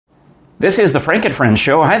This is the Frank and Friends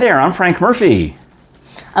show. Hi there, I'm Frank Murphy.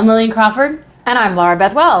 I'm Lillian Crawford. And I'm Laura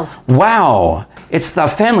Beth Wells. Wow, it's the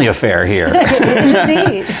family affair here.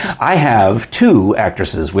 Indeed. I have two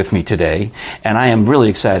actresses with me today, and I am really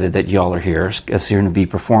excited that y'all are here, as you're going to be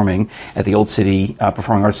performing at the Old City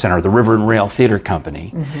Performing Arts Center, the River and Rail Theater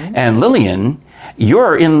Company. Mm-hmm. And Lillian,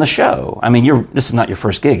 you're in the show. I mean, this is not your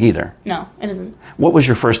first gig either. No, it isn't. What was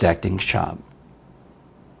your first acting job?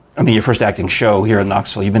 I mean, your first acting show here in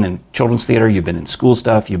Knoxville. You've been in children's theater, you've been in school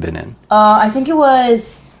stuff, you've been in... I think it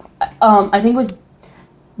was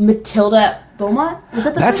Matilda at Beaumont. Was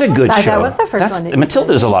that the That's first a good one? show. That was the first one.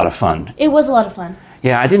 Matilda's a lot of fun. It was a lot of fun.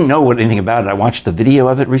 Yeah, I didn't know anything about it. I watched the video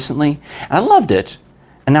of it recently, and I loved it.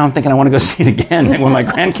 And now I'm thinking I want to go see it again when my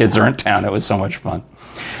grandkids are in town. It was so much fun.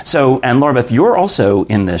 So, and Laura Beth, you're also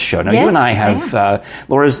in this show. Now, yes, you and I have,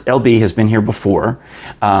 Laura's LB has been here before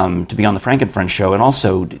to be on the Frank and Friends show. And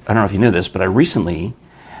also, I don't know if you knew this, but I recently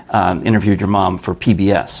interviewed your mom for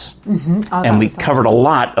PBS. Mm-hmm. Oh, and we covered a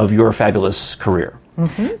lot of your fabulous career.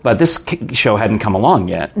 Mm-hmm. But this show hadn't come along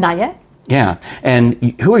yet. Not yet. Yeah.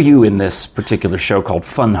 And who are you in this particular show called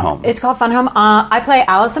Fun Home? It's called Fun Home. I play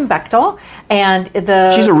Alison Bechtel, and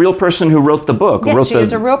She's a real person who wrote the book. Yes, she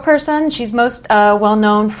is a real person. She's most well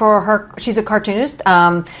known for her... She's a cartoonist.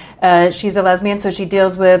 She's a lesbian, so she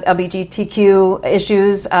deals with LGBTQ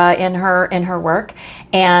issues in her work.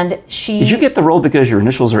 And she... Did you get the role because your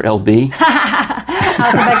initials are LB?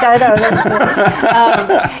 Alison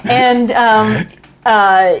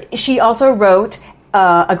Bechtel. She also wrote...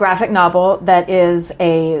 a graphic novel that is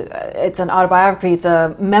it's an autobiography. It's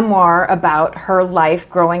a memoir about her life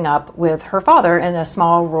growing up with her father in a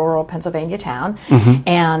small rural Pennsylvania town. Mm-hmm.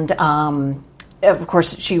 And, of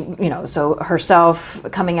course, she, so herself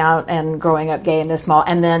coming out and growing up gay in this small,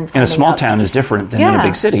 and then in a small town is different than in a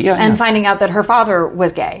big city. Yeah, and finding out that her father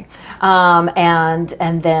was gay. And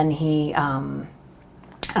then he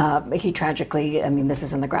tragically, I mean, this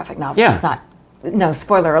is in the graphic novel. Yeah. It's not. No,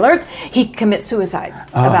 spoiler alerts. He commits suicide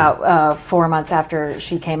about 4 months after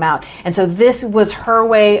she came out, and so this was her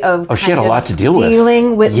way of. She had a lot to deal with.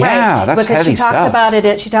 Dealing with, yeah, right, that's because heavy she talks stuff. about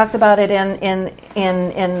it. She talks about it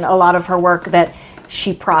in a lot of her work that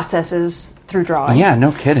she processes through drawing. Yeah,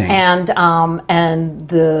 no kidding. And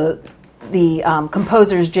the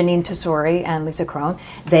composers Janine Tesori and Lisa Krohn,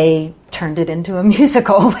 they turned it into a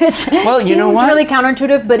musical, which seems really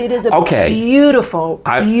counterintuitive, but it is a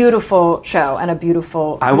beautiful show and a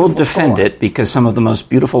beautiful I will defend score. it because some of the most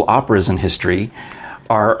beautiful operas in history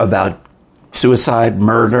are about suicide,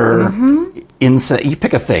 murder, incest. You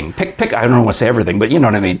pick a thing. Pick. I don't want to say everything, but you know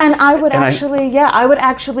what I mean. And I would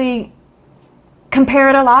actually compare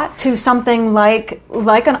it a lot to something like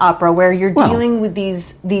an opera where you're dealing with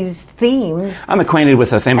these themes. I'm acquainted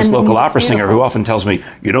with a famous local opera singer beautiful. who often tells me,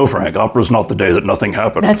 Frank, opera's not the day that nothing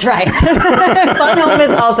happened. That's right. Fun Home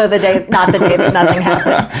is also not the day that nothing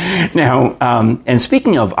happened. Now, and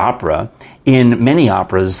speaking of opera, in many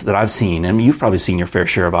operas that I've seen, and you've probably seen your fair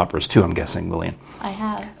share of operas too, I'm guessing, Lillian. I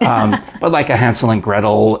have. But like a Hansel and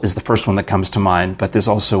Gretel is the first one that comes to mind, but there's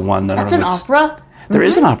also one... That's an opera? There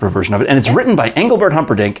is an opera version of it, and it's written by Engelbert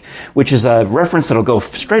Humperdinck, which is a reference that'll go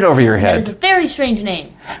straight over your head. That is a very strange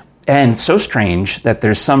name. And so strange that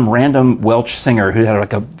there's some random Welsh singer who had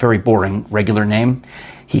like a very boring regular name.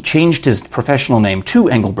 He changed his professional name to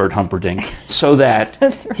Engelbert Humperdinck so that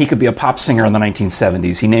he could be a pop singer in the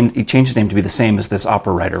 1970s. He changed his name to be the same as this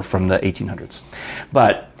opera writer from the 1800s.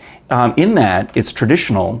 But in that, it's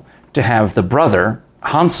traditional to have the brother,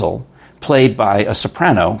 Hansel, played by a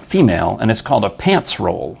soprano, female, and it's called a pants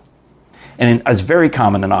role. And it's very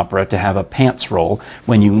common in opera to have a pants role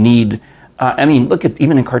when you need... look at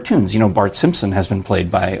even in cartoons. Bart Simpson has been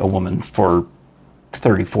played by a woman for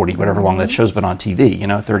 30, 40, whatever long that show's been on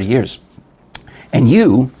TV, 30 years. And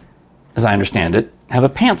you, as I understand it, have a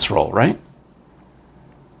pants role, right?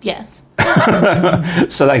 Yes.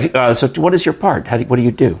 So what is your part? What do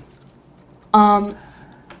you do? I'm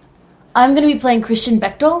going to be playing Christian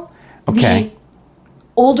Bechtel. Okay. The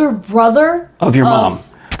older brother of your mom.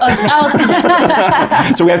 Of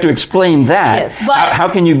Alison. So we have to explain that. Yes, but how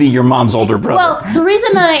can you be your mom's older brother? Well, the reason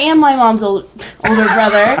that I am my mom's older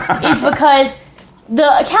brother is because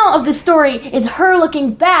the account of the story is her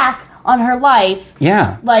looking back on her life.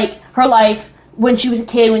 Yeah. Like her life when she was a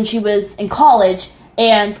kid, when she was in college,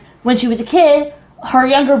 and when she was a kid, her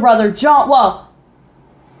younger brother John. Well,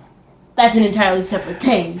 that's an entirely separate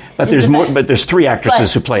thing. But there's more. But there's three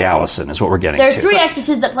actresses who play Allison. Is what we're getting. There's three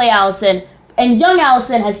actresses that play Allison, and young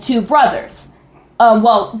Allison has two brothers. The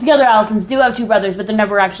other Allisons do have two brothers, but they're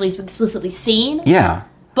never actually explicitly seen. Yeah.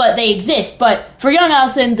 but they exist. But for young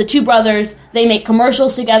Allison, the two brothers, they make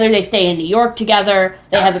commercials together. They stay in New York together.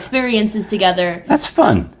 They have experiences together. That's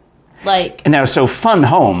fun. Like, And now, so Fun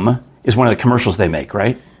Home is one of the commercials they make,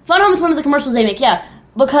 right? Fun Home is one of the commercials they make, yeah,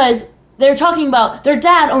 because they're talking about their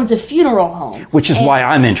dad owns a funeral home. Which is why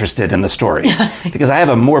I'm interested in the story, because I have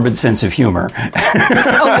a morbid sense of humor. And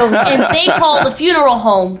they call the funeral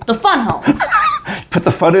home the Fun Home. Put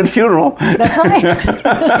the fun in funeral. That's right.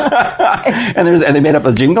 And they made up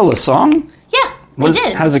a jingle, a song? Yeah, they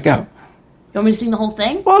did. How does it go? You want me to sing the whole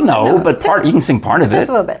thing? Well, no, but you can sing part of Just it.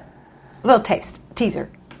 a little bit. A little taste. Teaser.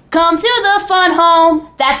 Come to the Fun Home,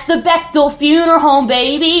 that's the Bechtel Funeral Home,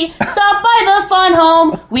 baby. Stop by the Fun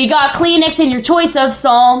Home, we got Kleenex in your choice of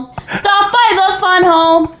psalm. Stop by the Fun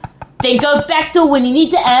Home, think of Bechtel when you need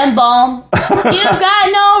to embalm. You've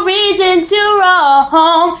got no reason to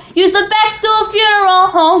roam, use the Bechtel Funeral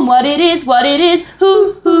Home. What it is, what it is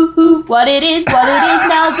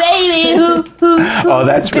now, baby, Oh,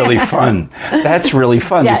 that's really fun. That's really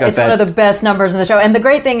fun. Yeah, it's one of the best numbers in the show. And the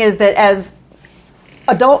great thing is that as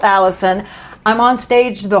adult Allison, I'm on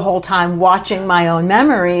stage the whole time watching my own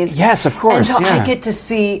memories. Yes, of course. And so yeah.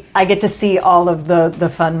 I get to see all of the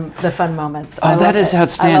fun moments. Oh, that is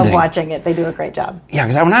outstanding. I love watching it. They do a great job. Yeah,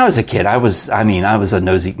 because when I was a kid, I was a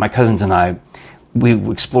nosy. My cousins and I, we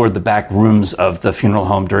explored the back rooms of the funeral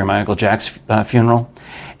home during my Uncle Jack's funeral.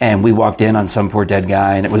 And we walked in on some poor dead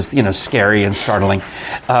guy, and it was, scary and startling.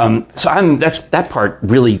 That part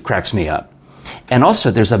really cracks me up. And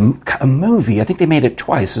also, there's a movie, I think they made it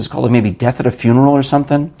twice, it's called maybe Death at a Funeral or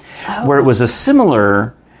something, where it was a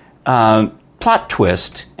similar plot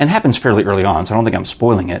twist, and happens fairly early on, so I don't think I'm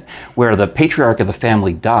spoiling it, where the patriarch of the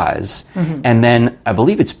family dies, and then I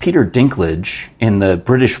believe it's Peter Dinklage in the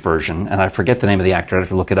British version, and I forget the name of the actor, I have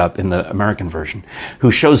to look it up in the American version,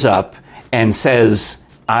 who shows up and says,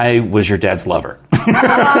 I was your dad's lover.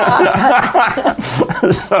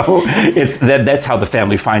 So that's how the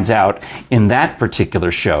family finds out in that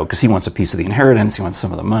particular show, because he wants a piece of the inheritance, he wants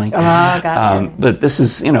some of the money. Got it. But this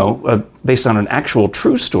is, based on an actual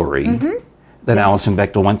true story that Allison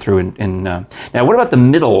Bechtel went through. Now, what about the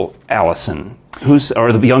middle Allison?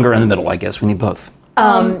 Or the younger and the middle, I guess. We need both.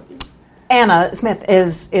 Anna Smith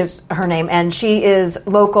is her name, and she is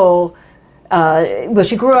local.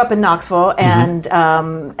 She grew up in Knoxville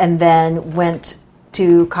and then went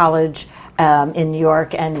to college in New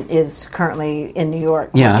York and is currently in New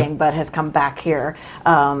York working, but has come back here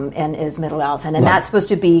and is middle Allison. And that's supposed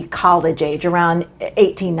to be college age, around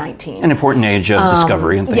 18, 19. An important age of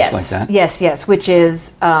discovery and things like that. Yes, which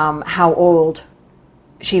is how old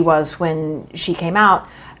she was when she came out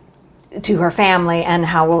to her family, and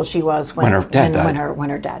how old she was when her dad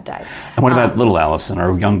died. And what about little Allison,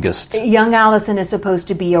 our youngest? Young Allison is supposed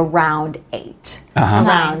to be around 8.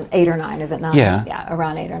 Around 8 or 9, is it 9? Yeah,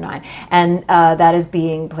 around 8 or 9. And that is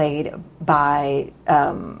being played by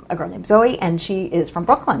a girl named Zoe, and she is from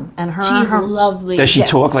Brooklyn. And she's lovely. Does she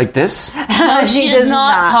talk like this? No, she does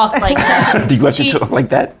not talk like that. Do you have to talk like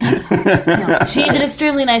that? No, she's an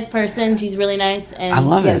extremely nice person. She's really nice, and I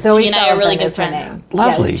love it. Zoe she and I are really good friends.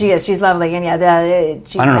 Lovely. Yeah, she is. She's lovely, and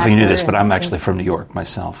she's I don't know if you knew this, but I'm actually from New York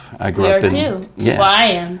myself. I grew up in. Too. Yeah. Well, I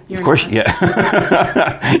am. Of course,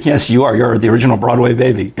 yeah. Yes, you are. You're the original Broadway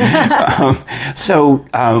baby. So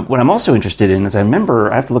what I'm also interested in is I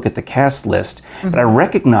have to look at the cast list, but I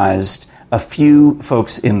recognized a few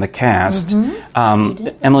folks in the cast.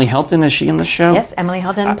 Emily Helton, is she in the show? Yes, Emily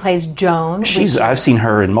Helton plays Joan. I've seen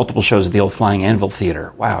her in multiple shows at the old Flying Anvil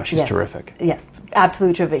Theater. Wow, she's terrific. Yeah,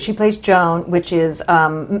 absolutely terrific. She plays Joan, which is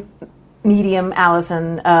medium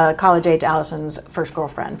Allison, college-age Allison's first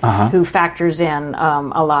girlfriend, who factors in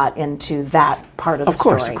a lot into that part of the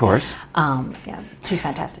story. Of course. She's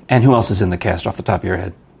fantastic. And who else is in the cast off the top of your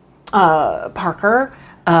head? Parker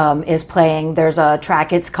is playing. There's a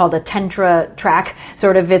track. It's called a Tentra track.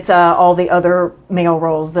 Sort of. It's all the other male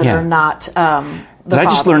roles that are not. Did I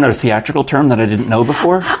just learn a theatrical term that I didn't know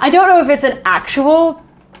before? I don't know if it's an actual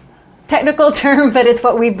technical term, but it's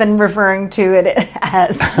what we've been referring to it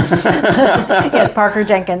as. Yes, Parker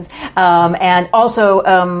Jenkins, and also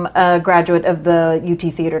a graduate of the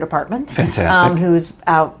UT Theater Department. Fantastic. Who's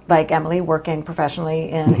out, like Emily, working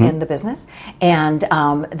professionally in the business. And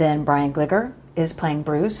then Brian Gligger is playing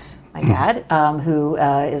Bruce. my dad, who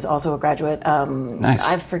is also a graduate. Nice.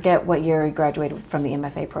 I forget what year he graduated from the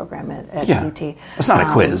MFA program at UT. It's not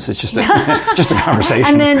a quiz. It's just a just a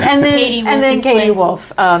conversation. And then Katie Wolf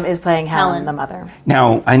Wolf is playing Helen, the mother.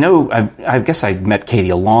 Now, I know, I guess I met Katie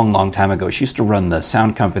a long, long time ago. She used to run the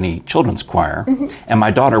Sound Company Children's Choir, and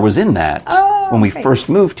my daughter was in that when we first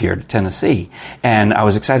moved here to Tennessee. And I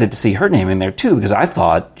was excited to see her name in there, too, because I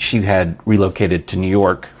thought she had relocated to New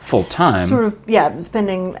York full-time. Sort of,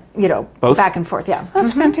 spending, Both? back and forth,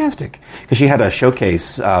 That's fantastic. Because she had a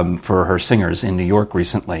showcase for her singers in New York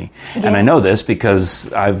recently. Yes. And I know this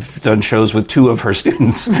because I've done shows with 2 of her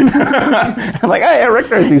students. I'm like, hey, I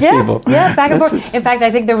recognize these people. Yeah, back and forth. In fact,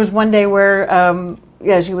 I think there was one day where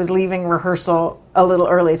she was leaving rehearsal a little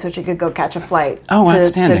early so she could go catch a flight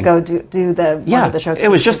to go do one of the shows. It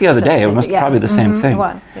was just the other day. It was probably the same thing. It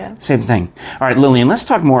was, yeah. Same thing. All right, Lillian, let's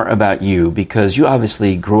talk more about you because you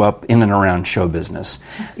obviously grew up in and around show business.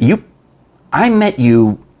 I met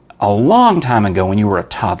you a long time ago when you were a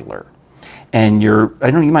toddler. And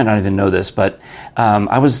I know you might not even know this, but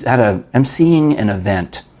I was emceeing an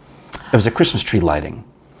event. It was a Christmas tree lighting.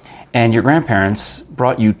 And your grandparents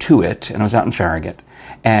brought you to it, and it was out in Farragut.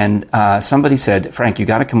 And somebody said, Frank, you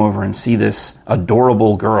got to come over and see this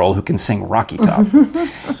adorable girl who can sing Rocky Top.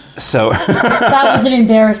 So that was an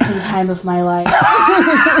embarrassing time of my life.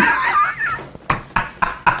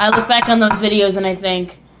 I look back on those videos and I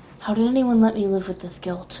think, how did anyone let me live with this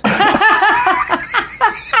guilt?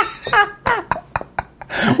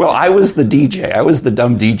 Well, I was the DJ. I was the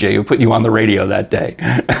dumb DJ who put you on the radio that day.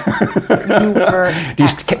 You were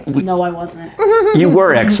excellent. No, I wasn't. You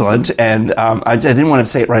were excellent, and I didn't want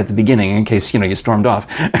to say it right at the beginning in case, you stormed off.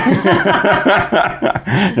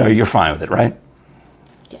 No, you're fine with it, right?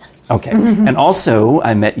 Yes. Okay. And also,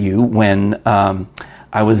 I met you when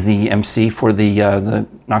I was the MC for the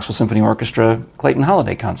Knoxville Symphony Orchestra Clayton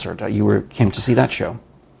Holiday concert. You came to see that show.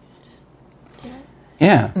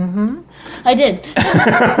 Yeah. I did.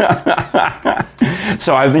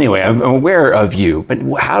 So I'm aware of you, but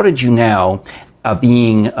how did you now,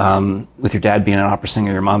 being with your dad being an opera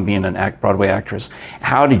singer, your mom being an Broadway actress,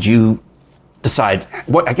 how did you decide?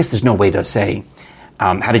 I guess there's no way to say.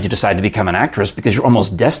 How did you decide to become an actress? Because you're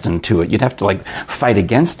almost destined to it. You'd have to fight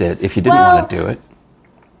against it if you didn't want to do it.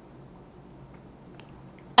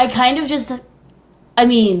 I kind of just. I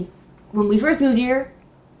mean, when we first moved here,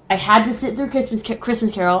 I had to sit through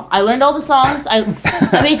Christmas Carol. I learned all the songs. I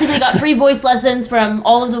basically got free voice lessons from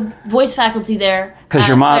all of the voice faculty there. Because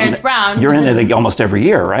your mom, Clarence Brown. You're in it almost every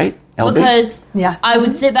year, right? LB? Because I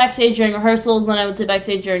would sit backstage during rehearsals, and I would sit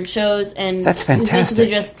backstage during shows, and that's fantastic.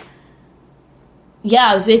 It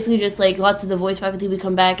was basically just lots of the voice faculty would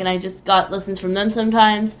come back, and I just got lessons from them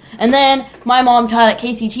sometimes. And then my mom taught at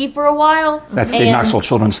KCT for a while. That's the Knoxville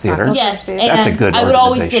Children's Theater. Yes, and that's a good I would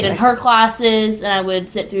always sit in organization. her classes, and I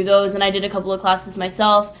would sit through those, and I did a couple of classes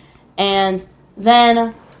myself. And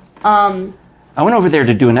then I went over there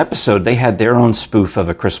to do an episode. They had their own spoof of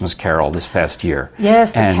A Christmas Carol this past year.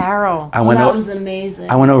 Yes, and the Carol. that was amazing.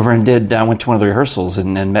 I went over and went to one of the rehearsals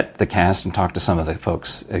and met the cast and talked to some of the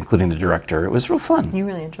folks, including the director. It was real fun. You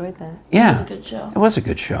really enjoyed that. Yeah. It was a good show. It was a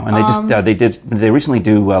good show. And they recently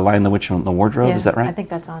do Lion the Witch and the Wardrobe, Yeah, is that right? I think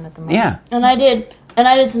that's on at the moment. Yeah. And I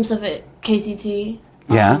did some stuff at KCT.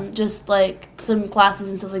 Yeah. Just some classes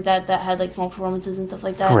and stuff like that had small performances and stuff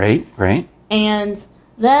like that. Great. And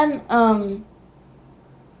then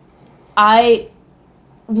I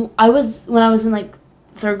was when I was in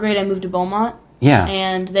third grade, I moved to Beaumont. Yeah.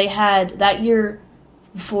 And they had that year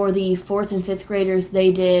for the 4th and 5th graders,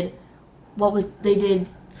 they did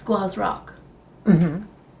Schoolhouse Rock. Mm-hmm.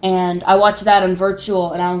 And I watched that on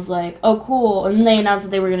virtual, and I was like, oh, cool. And then they announced that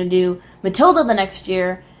they were going to do Matilda the next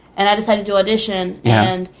year, and I decided to audition. Yeah.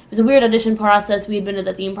 And it was a weird audition process. We had been to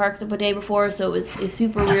the theme park the day before, so it was a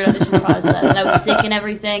super weird audition process. And I was sick and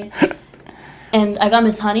everything. And I got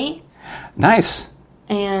Miss Honey. Nice.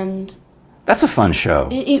 And that's a fun show.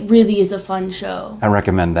 It really is a fun show. I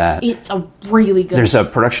recommend that. It's a really good There's a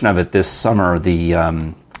production of it this summer.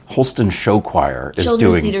 The Holston Show Choir is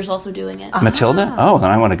Children's doing Theater's also doing it. Matilda. Oh,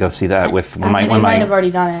 then I want to go see that with They might have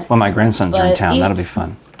already done it. when my grandsons are in But town. That'll be it's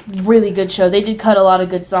fun. Really good show. They did cut a lot of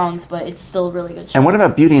good songs, but it's still a really good show. And what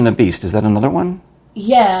about Beauty and the Beast? Is that another one?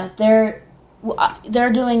 Yeah, they're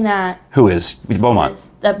doing that. Who is Beaumont?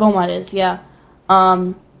 That Beaumont is, yeah.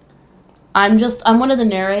 I'm one of the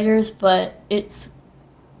narrators, but it's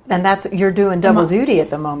And you're doing double duty at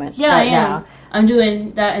the moment. yeah, right I am. now. I'm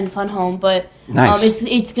doing that in Fun Home, but Nice.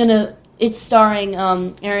 it's starring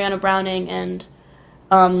Ariana Browning and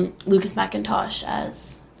Lucas McIntosh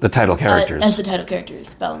as The title characters. as the title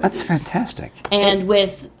characters. Belle and the That's Beast. fantastic. And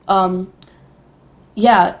with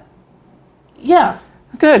Yeah.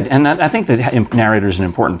 Good, and I think that narrator is an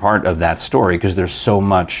important part of that story because there's so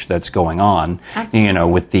much that's going on.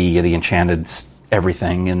 Absolutely. With the enchanted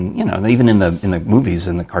everything, and even in the movies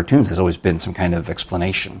and the cartoons, there's always been some kind of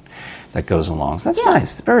explanation that goes along. So that's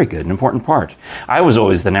nice, very good, an important part. I was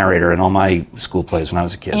always the narrator in all my school plays when I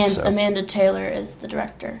was a kid. And Amanda Taylor is the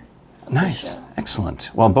director. Nice, excellent.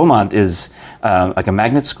 Well, Beaumont is like a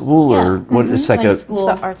magnet school, or what? It's like It's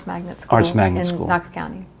the Arts Magnet School. Arts Magnet in School. Knox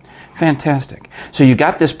County. Fantastic. So you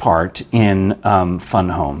got this part in Fun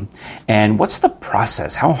Home, and what's the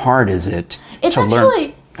process? How hard is it it's to learn?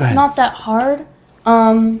 It's actually not that hard.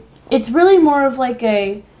 It's really more of like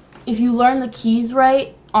if you learn the keys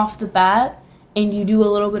right off the bat, and you do a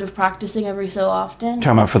little bit of practicing every so often.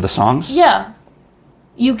 Talking about for the songs? Yeah.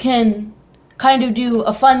 You can kind of do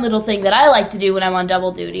a fun little thing that I like to do when I'm on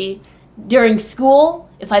double duty. During school,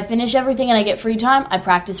 if I finish everything and I get free time, I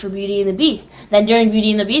practice for Beauty and the Beast. Then during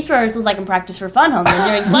Beauty and the Beast rehearsals, I can practice for Fun Home. Then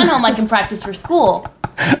during Fun Home, I can practice for school.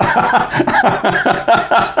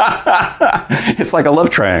 It's like a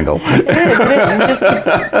love triangle. It is. You just keep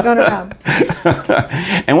going around.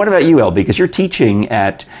 And what about you, El? Because you're teaching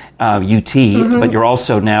at UT, but you're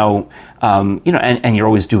also now, and you're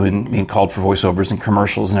always being called for voiceovers and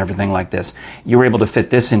commercials and everything like this. You were able to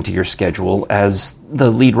fit this into your schedule as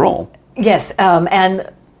the lead role. Yes, and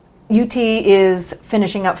UT is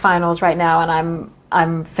finishing up finals right now, and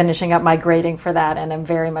I'm finishing up my grading for that, and I'm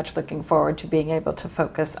very much looking forward to being able to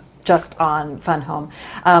focus just on Fun Home.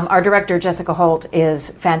 Our director, Jessica Holt,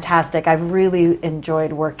 is fantastic. I've really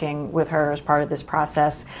enjoyed working with her as part of this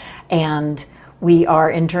process, and we are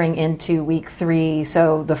entering into week 3.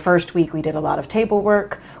 So the first week we did a lot of table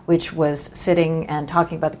work, which was sitting and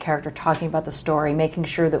talking about the character, talking about the story, making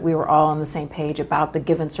sure that we were all on the same page about the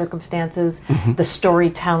given circumstances, the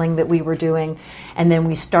storytelling that we were doing, and then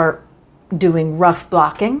we start doing rough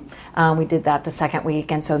blocking. We did that the second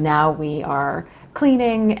week, and so now we are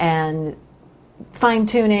cleaning and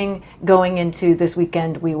fine-tuning. Going into this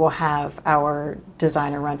weekend, we will have our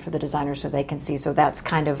designer run for the designers so they can see. So that's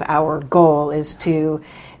kind of our goal, is to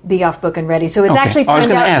be off book and ready. So it's actually timed out. I was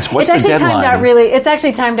going to ask, what's the deadline? It's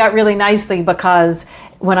actually timed out really nicely, because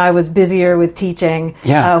when I was busier with teaching,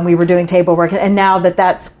 we were doing table work, and now that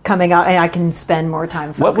that's coming out, I can spend more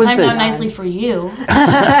time. What was timed out nicely for you?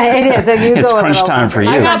 It is. It's crunch time for you.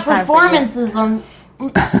 I got performances on.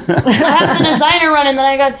 I have the designer run, and then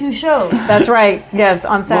I got 2 shows. That's right. Yes,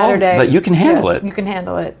 on Saturday. Well, but you can handle it. You can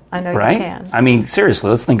handle it. I know you can. I mean, seriously,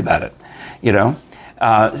 let's think about it.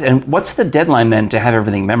 And what's the deadline then to have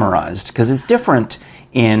everything memorized? Because it's different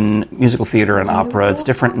in musical theater and opera. It's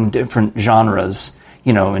different in different genres.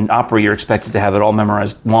 In opera, you're expected to have it all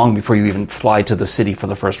memorized long before you even fly to the city for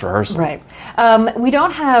the first rehearsal. Right. We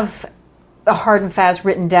don't have a hard and fast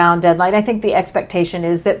written down deadline. I think the expectation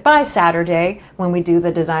is that by Saturday, when we do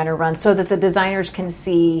the designer run, so that the designers can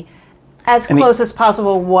see as close as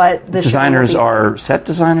possible what the designers show will be. Are set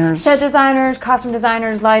designers? Set designers, costume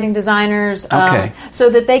designers, lighting designers. Okay. So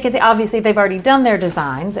that they can see, obviously they've already done their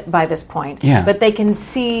designs by this point, but they can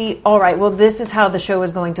see, all right, well, this is how the show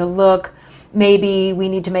is going to look. Maybe we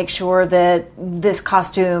need to make sure that this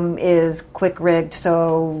costume is quick rigged,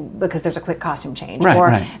 so because there's a quick costume change,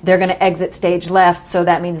 they're going to exit stage left, so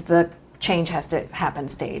that means the change has to happen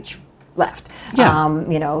stage left.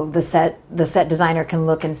 The set designer can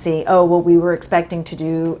look and see, oh, well, we were expecting to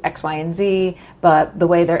do X, Y, and Z, but the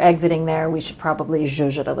way they're exiting there, we should probably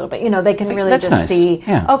zhuzh it a little bit. They can really see,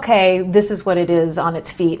 okay, this is what it is on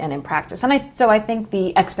its feet and in practice. And so I think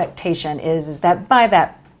the expectation is that by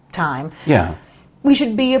that time, we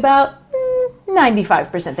should be about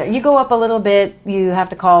 95% there. You go up a little bit, you have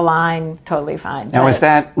to call a line, totally fine. Now,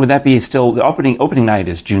 would that be still, the opening night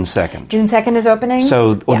is June 2nd? June 2nd is opening.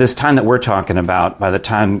 So this time that we're talking about, by the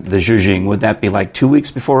time the zhuzhing, would that be like 2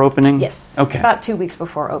 weeks before opening? Yes. Okay. About 2 weeks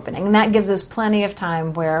before opening. And that gives us plenty of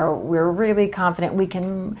time where we're really confident we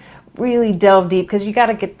can really delve deep, because you got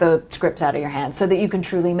to get the scripts out of your hands so that you can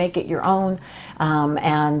truly make it your own,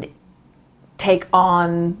 and take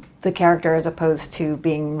on the character as opposed to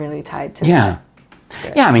being really tied to the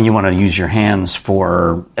script. I mean, you want to use your hands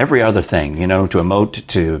for every other thing, to emote,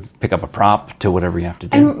 to pick up a prop, to whatever you have to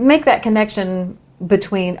do. And make that connection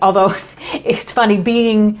between, although it's funny,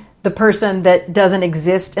 being the person that doesn't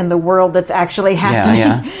exist in the world that's actually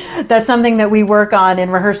happening. That's something that we work on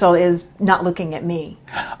in rehearsal, is not looking at me.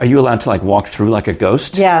 Are you allowed to walk through like a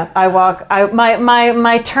ghost? Yeah, I walk.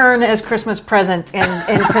 My turn as Christmas present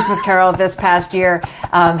in Christmas Carol this past year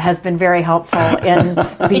has been very helpful in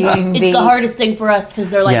being it's the hardest thing for us,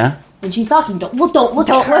 because they're like, when she's talking, don't look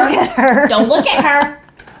at her. Don't look at her.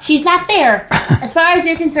 She's not there. As far as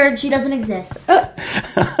you're concerned, she doesn't exist.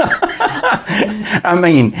 I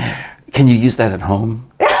mean, can you use that at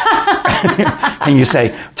home? Can you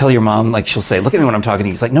tell your mom, like she'll say, look at me when I'm talking to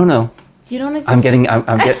you. He's like, no. You don't exist. I'm getting,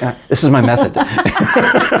 this is my method.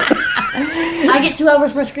 I get 2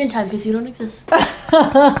 hours more screen time because you don't exist. Well,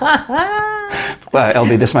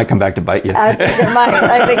 LB, this might come back to bite you. I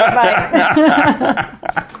think it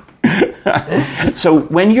might. So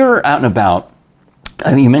when you're out and about,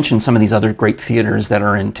 you mentioned some of these other great theaters that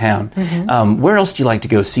are in town. Where else do you like to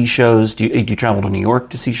go see shows? Do you travel to New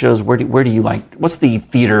York to see shows? Where do you like? What's the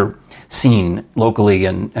theater scene locally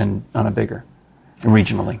and on a bigger and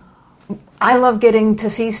regionally? I love getting to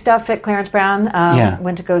see stuff at Clarence Brown.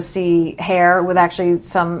 Went to go see Hair with actually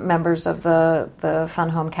some members of the Fun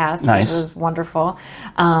Home cast, which was wonderful.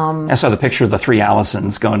 I saw the picture of the three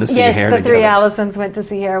Allisons going to see Hair together. Yes, the three Allisons went to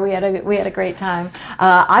see Hair. We had a great time.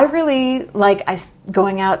 I really like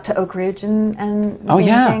going out to Oak Ridge and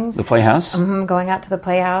seeing things. The Playhouse. Going out to the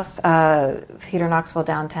Playhouse, Theater Knoxville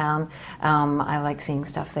downtown. I like seeing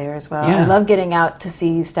stuff there as well. Yeah. I love getting out to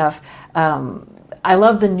see stuff. I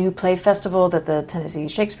love the new play festival that the Tennessee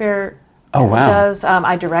Shakespeare does.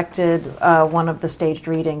 I directed one of the staged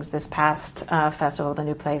readings this past festival, the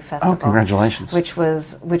New Play Festival. Oh, congratulations! Which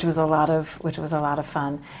was a lot of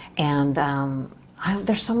fun, and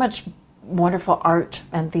there's so much wonderful art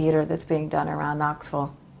and theater that's being done around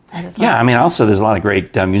Knoxville. I mean, also there's a lot of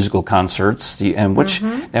great musical concerts, and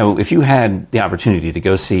now if you had the opportunity to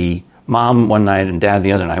go see Mom one night and Dad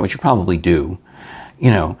the other night, which you probably do.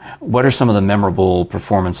 What are some of the memorable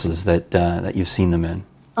performances that you've seen them in?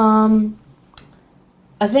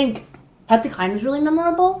 I think Patsy Cline was really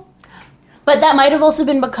memorable, but that might have also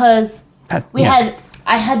been because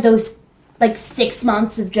I had those 6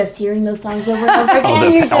 months of just hearing those songs over and over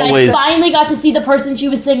again. I finally got to see the person she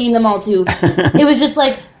was singing them all to. It was just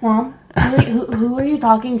like, Mom, who are you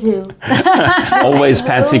talking to? Always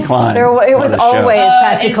Patsy Cline. It was always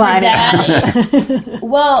Patsy Cline.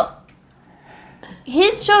 Well.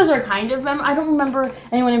 His shows are kind of I don't remember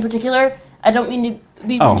anyone in particular. I don't mean to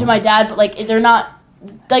be rude to my dad, but they're not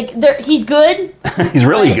he's good. He's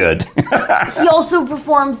really good. He also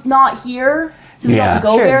performs not here, so we don't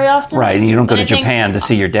go very often. Right, and you don't go to Japan to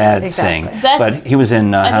see your dad sing. But he was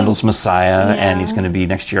in Handel's Messiah, and he's going to be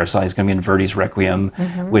next year. I saw he's going to be in Verdi's Requiem,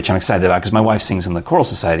 which I'm excited about because my wife sings in the Choral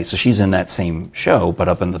Society, so she's in that same show, but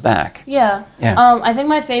up in the back. Yeah. I think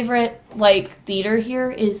my favorite theater here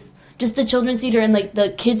is just the children's theater and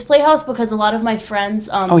the kids' playhouse because a lot of my friends,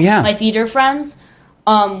 my theater friends,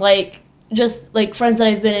 friends that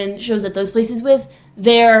I've been in shows at those places with,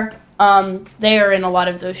 they're in a lot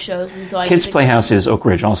of those shows, and so Kids' Playhouse is Oak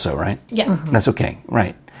Ridge also, right? Yeah, that's okay,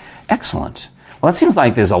 right? Excellent. Well, it seems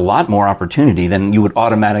like there's a lot more opportunity than you would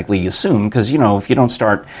automatically assume because if you don't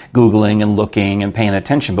start Googling and looking and paying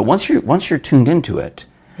attention, but once you're tuned into it.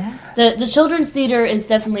 The children's theater is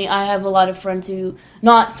definitely, I have a lot of friends who,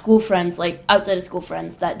 not school friends, outside of school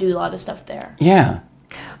friends that do a lot of stuff there. Yeah.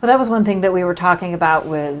 Well, that was one thing that we were talking about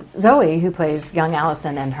with Zoe, who plays young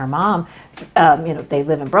Allison, and her mom. They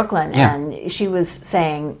live in Brooklyn, and she was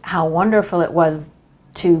saying how wonderful it was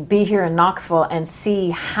to be here in Knoxville and see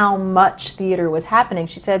how much theater was happening.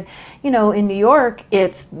 She said, in New York,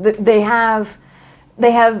 they have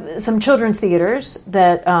some children's theaters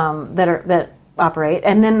that operate,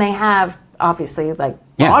 and then they have obviously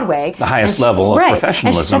Broadway, the highest level of professionalism.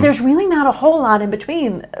 And she said there's really not a whole lot in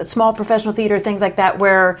between small professional theater, things like that,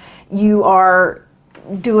 where you are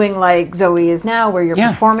doing like Zoe is now, where you're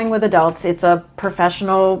performing with adults. It's a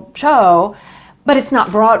professional show, but it's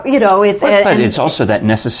not broad. It's but it's also that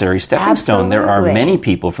necessary stepping stone. There are many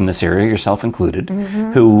people from this area, yourself included,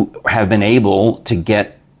 who have been able to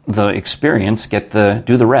get the experience,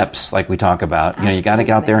 do the reps like we talk about. You got to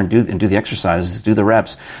get out there and do the exercises, do the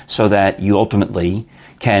reps, so that you ultimately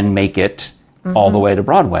can make it all the way to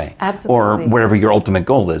Broadway, or whatever your ultimate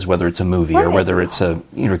goal is, whether it's a movie or whether it's a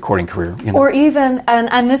recording career, or even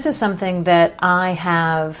and this is something that I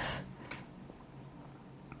have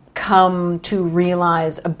come to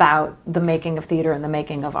realize about the making of theater and the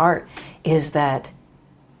making of art is that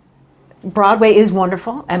Broadway is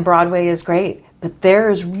wonderful and Broadway is great. But there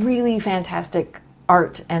is really fantastic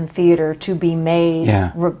art and theater to be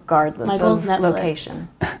made regardless of location.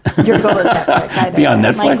 Your goal is Netflix. Be on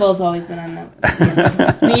Netflix? My goal's always been on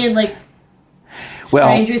Netflix. Me and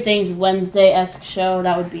Stranger Things Wednesday-esque show,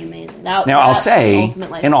 that would be amazing. I'll say,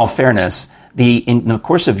 in all fairness, in the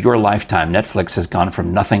course of your lifetime, Netflix has gone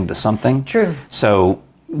from nothing to something. True. So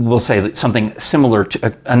we'll say that something similar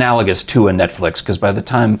to, analogous to a Netflix, because by the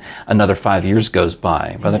time another 5 years goes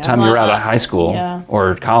by the time you're out of high school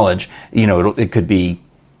or college, it could be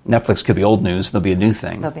Netflix could be old news. There'll be a new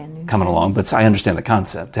thing coming along. But I understand the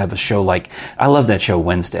concept to have a show like I love that show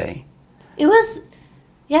Wednesday. It was,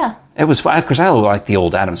 yeah. It was fun because I like the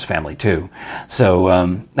old Addams Family too.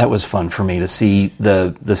 So that was fun for me to see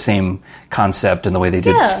the same concept and the way they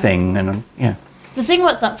did Thing and yeah. The thing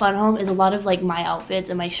about that Fun Home is a lot of like my outfits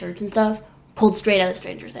and my shirts and stuff pulled straight out of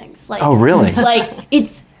Stranger Things. Like, oh, really? Like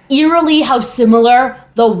it's eerily how similar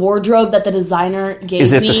the wardrobe that the designer gave me.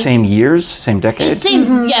 Is it the same years, same decade? It's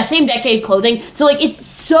same, same decade clothing. So like it's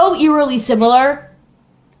so eerily similar.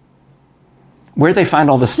 Where'd they find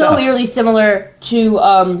all this stuff? So eerily similar to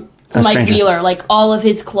Mike Wheeler. Like all of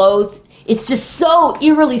his clothes. It's just so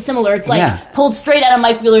eerily similar. It's like pulled straight out of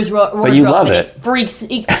Mike Wheeler's wardrobe. But you love like, it. It freaks.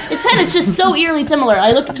 It's just so eerily similar.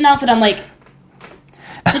 I look at an outfit, I'm like,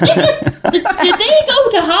 did they go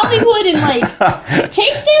to Hollywood and like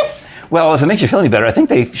take this? Well, if it makes you feel any better, I think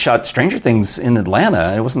they shot Stranger Things in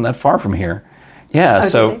Atlanta. It wasn't that far from here. Yeah,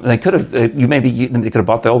 so they could have. They could have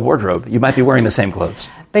bought the old wardrobe. You might be wearing the same clothes.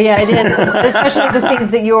 But yeah, it is. Especially the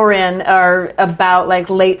scenes that you're in are about like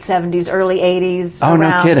late 70s, early 80s. Oh,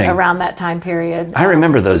 no kidding. Around that time period. I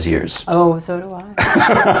remember those years. Oh, so do I.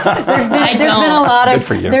 there's been a lot of Good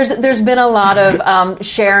for you. There's been a lot of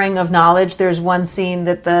sharing of knowledge. There's one scene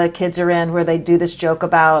that the kids are in where they do this joke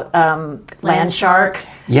about land shark.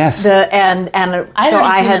 Yes. So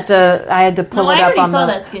I had to pull it up on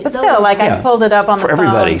that skit. But still, like I pulled it up on the phone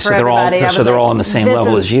everybody. for everybody. So they're all on the same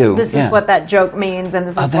level as you. This is what that joke means, and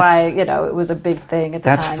this is why it was a big thing at the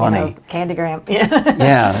time. That's funny. Candygram.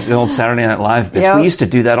 Yeah, the old Saturday Night Live bits. Yep. We used to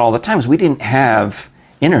do that all the time. We didn't have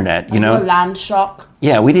internet, Land shark.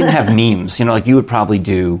 Yeah, we didn't have memes. Like you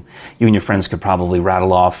and your friends could probably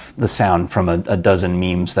rattle off the sound from a dozen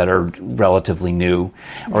memes that are relatively new.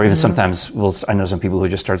 Or even sometimes I know some people who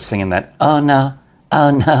just start singing that, oh no,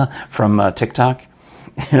 from TikTok.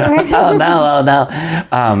 Oh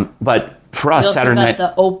no. But for us, Saturday night.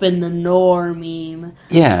 The open the door meme.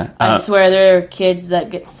 Yeah. I swear there are kids that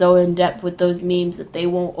get so in depth with those memes that they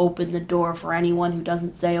won't open the door for anyone who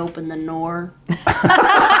doesn't say open the door. Or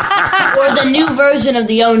the new version of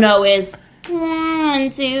the oh no is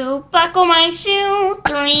 1, 2, buckle my shoe,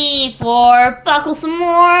 3, 4, buckle some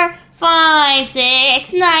more, 5,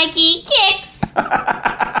 6, Nike kicks.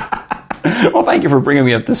 Well, thank you for bringing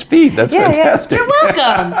me up to speed. That's fantastic. You're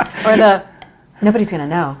welcome. Or nobody's gonna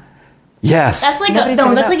know. Yes. That's like that's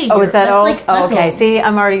like a year. Oh, is that old? Okay. Old. See,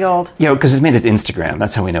 I'm already old. Yeah, because it's made it to Instagram.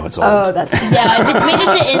 That's how we know it's old. Oh, that's yeah. If it's made it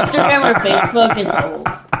to Instagram or Facebook, it's old.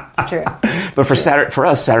 It's true. But for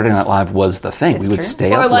us, Saturday Night Live was the thing. We would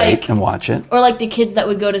stay up late and watch it. Or like the kids that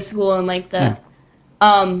would go to school and like the,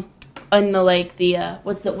 and the like the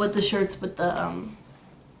what the shirts with the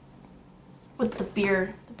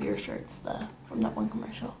beer shirts from that one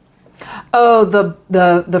commercial. Oh,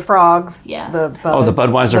 the frogs. Yeah. The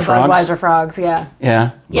Budweiser frogs? Budweiser frogs, yeah.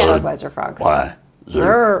 Yeah? Yeah. Budweiser frogs. Why?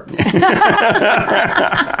 Sure.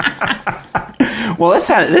 Well,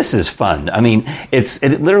 this is fun. I mean, it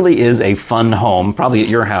literally is a fun home, probably at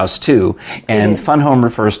your house too. And fun home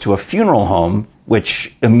refers to a funeral home,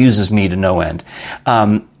 which amuses me to no end.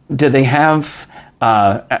 Do they have...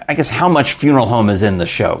 I guess how much funeral home is in the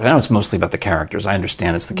show? I know it's mostly about the characters. I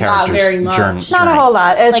understand it's the characters' Not very much. journey. Not a whole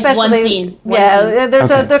lot, especially like one scene.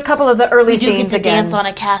 There's a couple of the early we do scenes get to again. dance on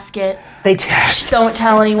a casket. They don't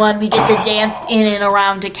tell anyone. We get to dance in and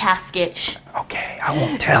around a casket. Okay, I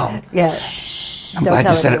won't tell. Yeah. I'm glad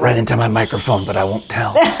you said it right into my microphone, but I won't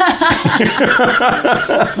tell.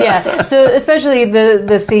 Yeah, especially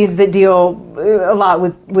the scenes that deal a lot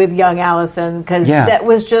with young Allison, because that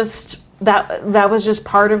was just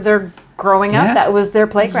part of their growing up. That was their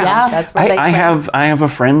playground. Yeah. That's where I have a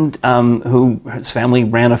friend who his family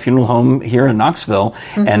ran a funeral home here in Knoxville,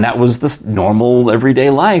 and that was this normal everyday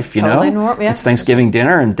life. You know, normal. Yeah. It's Thanksgiving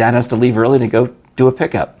dinner, and Dad has to leave early to go do a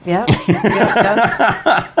pickup. Yeah.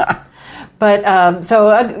 But so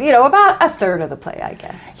about a third of the play, I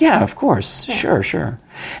guess. Yeah, of course. Yeah. Sure.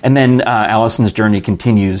 And then Allison's journey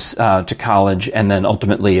continues to college, and then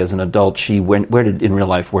ultimately, as an adult, she went. Where did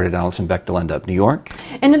Allison Bechdel end up? New York.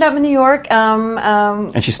 Ended up in New York.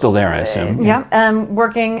 And she's still there, I assume. Yeah.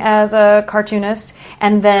 Working as a cartoonist,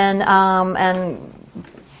 and then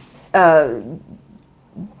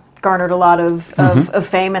garnered a lot of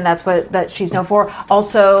fame, and that's what that she's known for.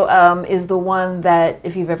 Also, is the one that,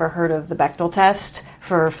 if you've ever heard of the Bechdel test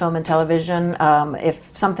for film and television,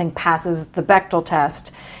 if something passes the Bechdel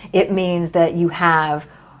test, it means that you have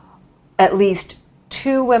at least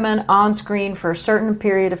 2 women on screen for a certain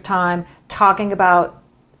period of time talking about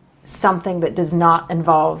something that does not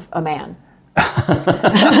involve a man.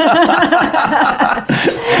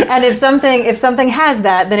 And if something has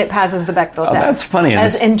that, then it passes the Bechdel test. That's funny.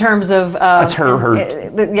 As in terms of that's her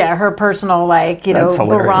her personal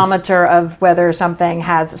barometer of whether something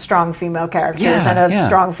has strong female characters and a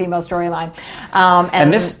strong female storyline.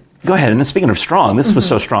 And this. Go ahead. And speaking of strong, this was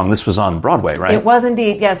so strong. This was on Broadway, right? It was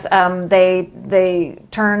indeed. Yes. They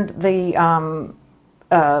turned the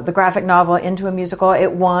graphic novel into a musical.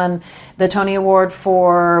 It won the Tony Award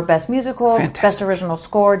for Best Musical, Fantastic. Best Original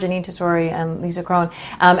Score, Janine Tesori and Lisa Krohn.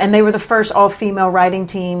 And they were the first all-female writing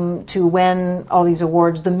team to win all these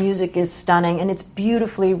awards. The music is stunning, and it's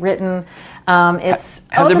beautifully written. It's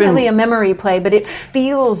ultimately a memory play, but it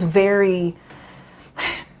feels very...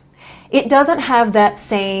 It doesn't have that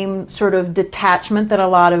same sort of detachment that a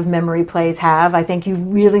lot of memory plays have. I think you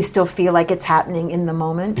really still feel like it's happening in the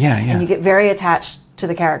moment. Yeah. And you get very attached to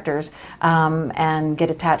the characters and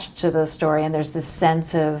get attached to the story. And there's this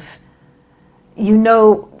sense of,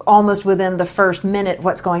 almost within the first minute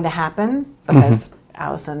what's going to happen because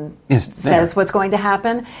Allison says what's going to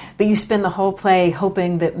happen. But you spend the whole play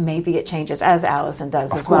hoping that maybe it changes, as Allison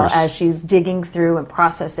does as well, as she's digging through and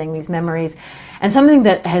processing these memories. And something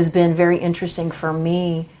that has been very interesting for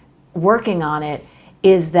me working on it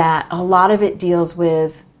is that a lot of it deals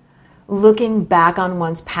with looking back on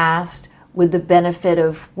one's past with the benefit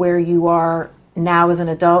of where you are now as an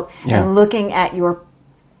adult and looking at your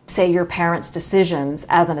parents' decisions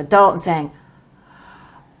as an adult and saying,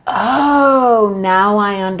 oh, now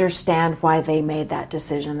I understand why they made that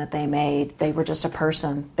decision that they made. They were just a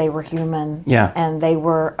person. They were human. Yeah. And they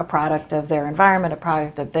were a product of their environment, a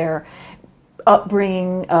product of their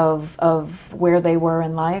upbringing, of where they were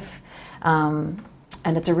in life. And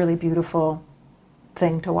it's a really beautiful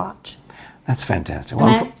thing to watch. That's fantastic.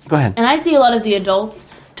 Well, go ahead. And I see a lot of the adults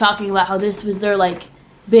talking about how this was their,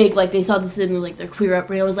 big, they saw this in, their queer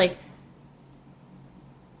upbringing. I was like,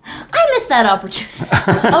 I missed that opportunity.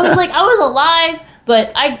 I was alive,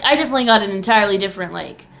 but I definitely got an entirely different,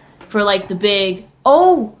 for, the big,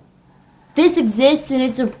 this exists, and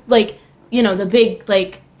it's a, the big,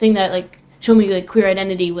 thing that, Show Me Queer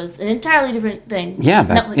Identity was an entirely different thing. Yeah,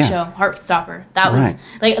 Netflix show, Heartstopper. That was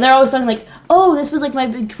they're always talking this was my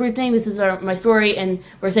big queer thing. This is my story, and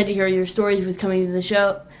we're excited to hear your stories with coming to the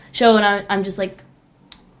show. And I'm just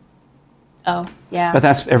oh yeah. But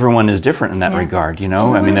that's everyone is different in that regard,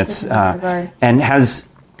 Everyone I mean, that's and has.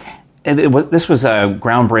 This was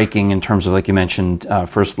groundbreaking in terms of, like you mentioned,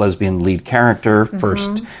 first lesbian lead character,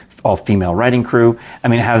 first all-female writing crew. I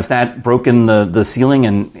mean, has that broken the ceiling,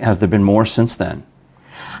 and have there been more since then?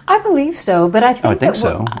 I believe so, but I think I think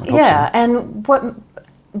so. And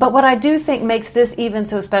what I do think makes this even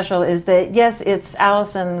so special is that, yes, it's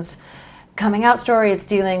Allison's coming out story. It's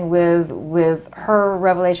dealing with her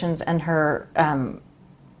revelations and her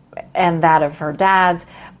and that of her dad's,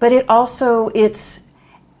 but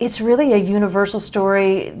it's really a universal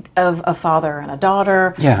story of a father and a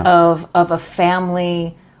daughter, of a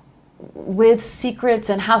family with secrets,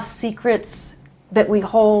 and how secrets that we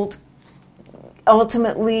hold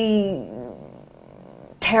ultimately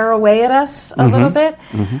tear away at us a little bit,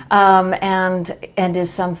 and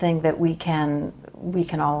is something that we can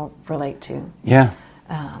all relate to. Yeah,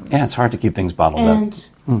 it's hard to keep things bottled up.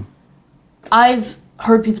 And I've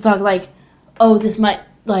heard people talk this might.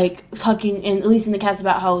 Talking, and at least in the cast,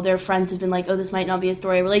 about how their friends have been this might not be a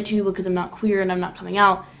story I relate to because I'm not queer and I'm not coming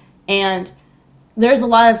out. And there's a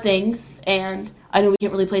lot of things, and I know we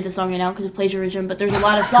can't really play this song right now because of plagiarism, but there's a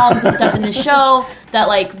lot of songs and stuff in the show that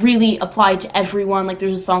really apply to everyone.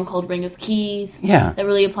 There's a song called Ring of Keys that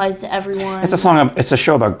really applies to everyone. It's a song. It's a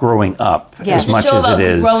show about growing up as much as it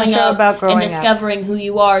is growing up and discovering who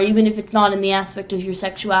you are, even if it's not in the aspect of your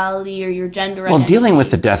sexuality or your gender identity. Well, dealing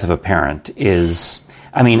with the death of a parent is...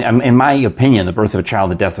 I mean, in my opinion, the birth of a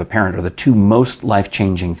child and the death of a parent are the two most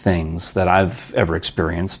life-changing things that I've ever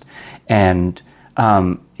experienced. And,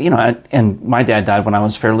 and my dad died when I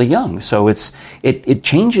was fairly young. So it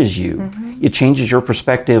changes you. It changes your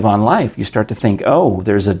perspective on life. You start to think,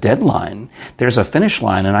 there's a deadline. There's a finish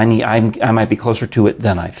line, and I might be closer to it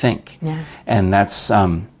than I think. Yeah. And that's,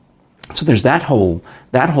 so there's that whole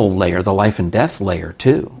layer, the life and death layer,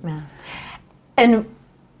 too. Yeah. And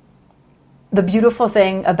the beautiful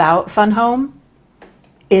thing about Fun Home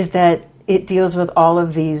is that it deals with all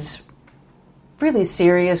of these really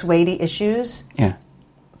serious, weighty issues. Yeah.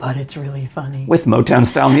 But it's really funny. With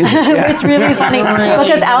Motown-style music. Yeah. It's really funny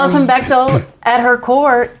because Alison Bechdel, at her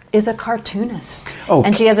core, is a cartoonist. Oh.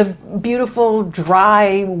 And she has a beautiful,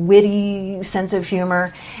 dry, witty sense of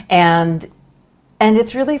humor. And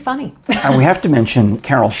it's really funny. And we have to mention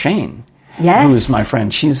Carol Shane. Yes. who's my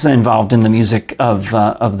friend. She's involved in the music of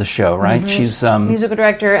the show, right? She's musical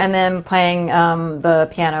director, and then playing the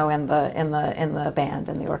piano in the band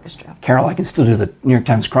and the orchestra. Carol, I can still do the New York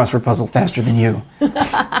Times crossword puzzle faster than you.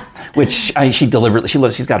 Which she deliberately,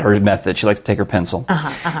 she's got her method. She likes to take her pencil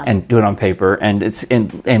and do it on paper, and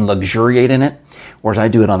and luxuriate in it. Whereas I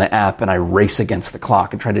do it on the app, and I race against the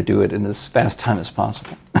clock and try to do it in as fast time as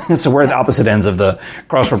possible. So we're at the opposite ends of the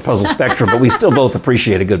crossword puzzle spectrum, but we still both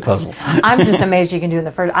appreciate a good puzzle. I'm just amazed you can do it in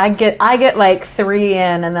the first. I get like 3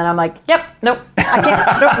 in, and then I'm like, yep, nope, I can't.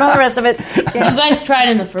 I don't know the rest of it. Yeah. You guys tried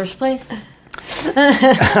in the first place?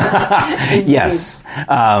 Yes.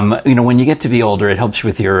 When you get to be older, it helps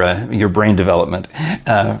with your brain development. That's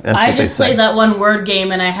I what they just say. played that one word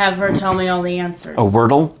game, and I have her tell me all the answers. Oh,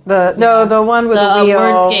 Wordle? The one with the wheel.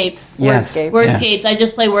 Wordscapes. Yes. Wordscapes. I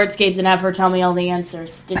just play Wordscapes and have her tell me all the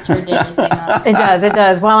answers. Gets her daily thing up. It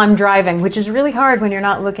does. While I'm driving, which is really hard when you're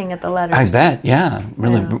not looking at the letters. I bet, yeah.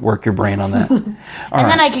 Really work your brain on that. Then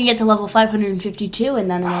I can get to level 552, and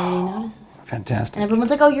then nobody notices. Fantastic. And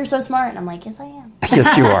everyone's like, "Oh, you're so smart," and I'm like, "Yes, I am.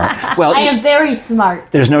 Yes, you are. Well, I am very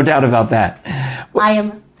smart. There's no doubt about that. I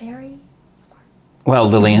am very." Well,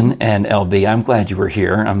 Lillian and LB, I'm glad you were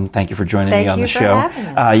here. Thank you for joining me on the show.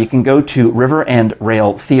 Having us. You can go to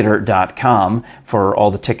riverandrailtheater.com for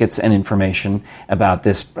all the tickets and information about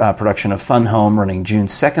this production of Fun Home, running June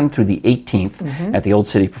 2nd through the 18th at the Old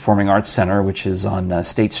City Performing Arts Center, which is on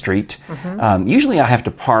State Street. Usually I have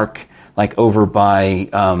to park like over by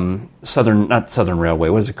not Southern Railway.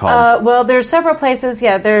 What is it called? Well, there's several places.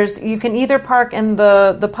 Yeah, you can either park in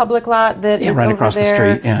the public lot that is right over across there, the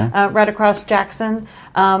street. Yeah, right across Jackson.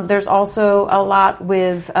 There's also a lot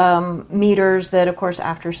with meters that, of course,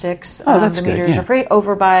 after 6, that's the good, meters yeah. are free.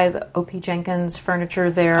 Over by the O.P. Jenkins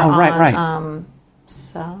Furniture there. Oh, right.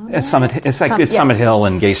 Summit. It's Summit Hill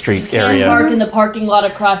and Gay Street area. Can't park in the parking lot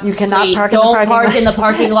across the street. cannot park in the Don't parking park lot. in the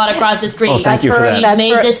parking lot across the street. Oh, thank you for that. We've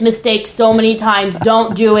made this mistake so many times.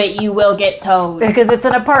 Don't do it. You will get towed. Because it's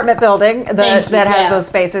an apartment building that has yeah. those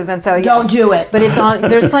spaces, and so Don't do it. But it's on.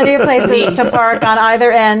 There's plenty of places to park on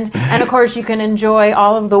either end, and of course you can enjoy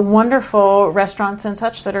all of the wonderful restaurants and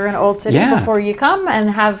such that are in Old City before you come and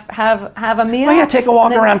have a meal. Oh yeah, take a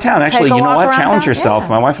walk around town. Actually, you know what? Challenge yourself. Yeah.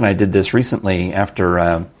 My wife and I did this recently after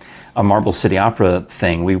a Marble City Opera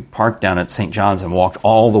thing. We parked down at St. John's and walked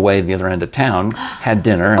all the way to the other end of town, had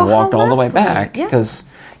dinner, and walked all the way back because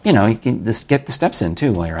you can just get the steps in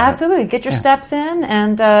too while you're at Absolutely, get your steps in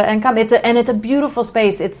and come. It's a beautiful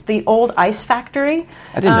space. It's the old ice factory.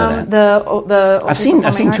 I didn't know that. The I've seen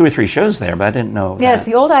 2 or 3 shows there, but I didn't know. Yeah, it's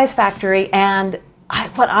the old ice factory, and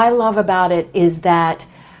what I love about it is that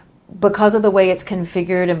because of the way it's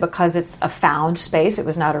configured and because it's a found space, it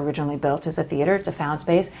was not originally built as a theater. It's a found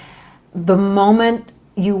space. The moment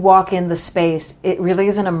you walk in the space, it really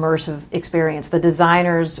is an immersive experience. The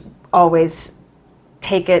designers always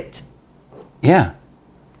take it and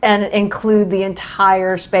include the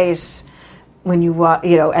entire space when you walk,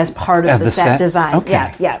 as part of the set design.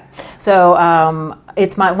 Okay. Yeah. So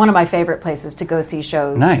it's one of my favorite places to go see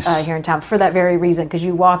shows here in town for that very reason, because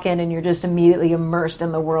you walk in and you're just immediately immersed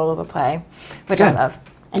in the world of the play, which I love.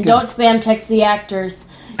 And don't spam text the actors.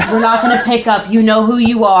 We're not going to pick up. You know who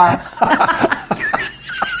you are. It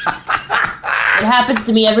happens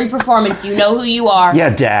to me every performance. You know who you are. Yeah,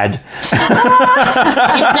 Dad. It's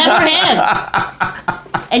never him.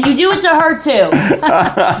 And you do it to her, too.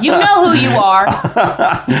 You know who you are.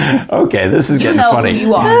 Okay, this is getting funny. You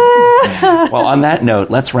know who you are. Well, on that note,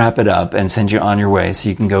 let's wrap it up and send you on your way so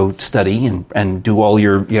you can go study and do all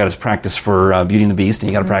you got to practice for Beauty and the Beast, and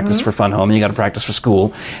you got to practice for Fun Home, and you got to practice for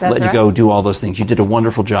school. Let you go do all those things. You did a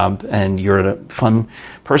wonderful job, and you're a fun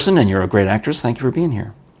person, and you're a great actress. Thank you for being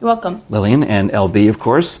here. You're welcome. Lillian and LB, of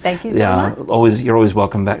course. Thank you so much. You're always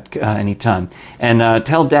welcome back anytime. And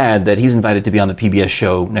tell Dad that he's invited to be on the PBS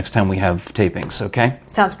show next time we have tapings, okay?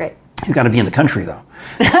 Sounds great. He's got to be in the country, though.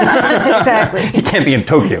 Exactly. He can't be in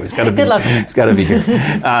Tokyo. He's got to be. Good luck. He's got to be here.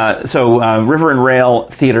 So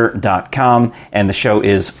riverandrailtheater.com, and the show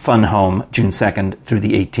is Fun Home, June 2nd through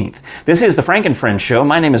the 18th. This is the Frank and Friends Show.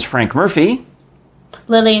 My name is Frank Murphy.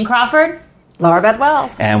 Lillian Crawford. Laura Beth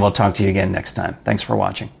Wells. And we'll talk to you again next time. Thanks for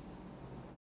watching.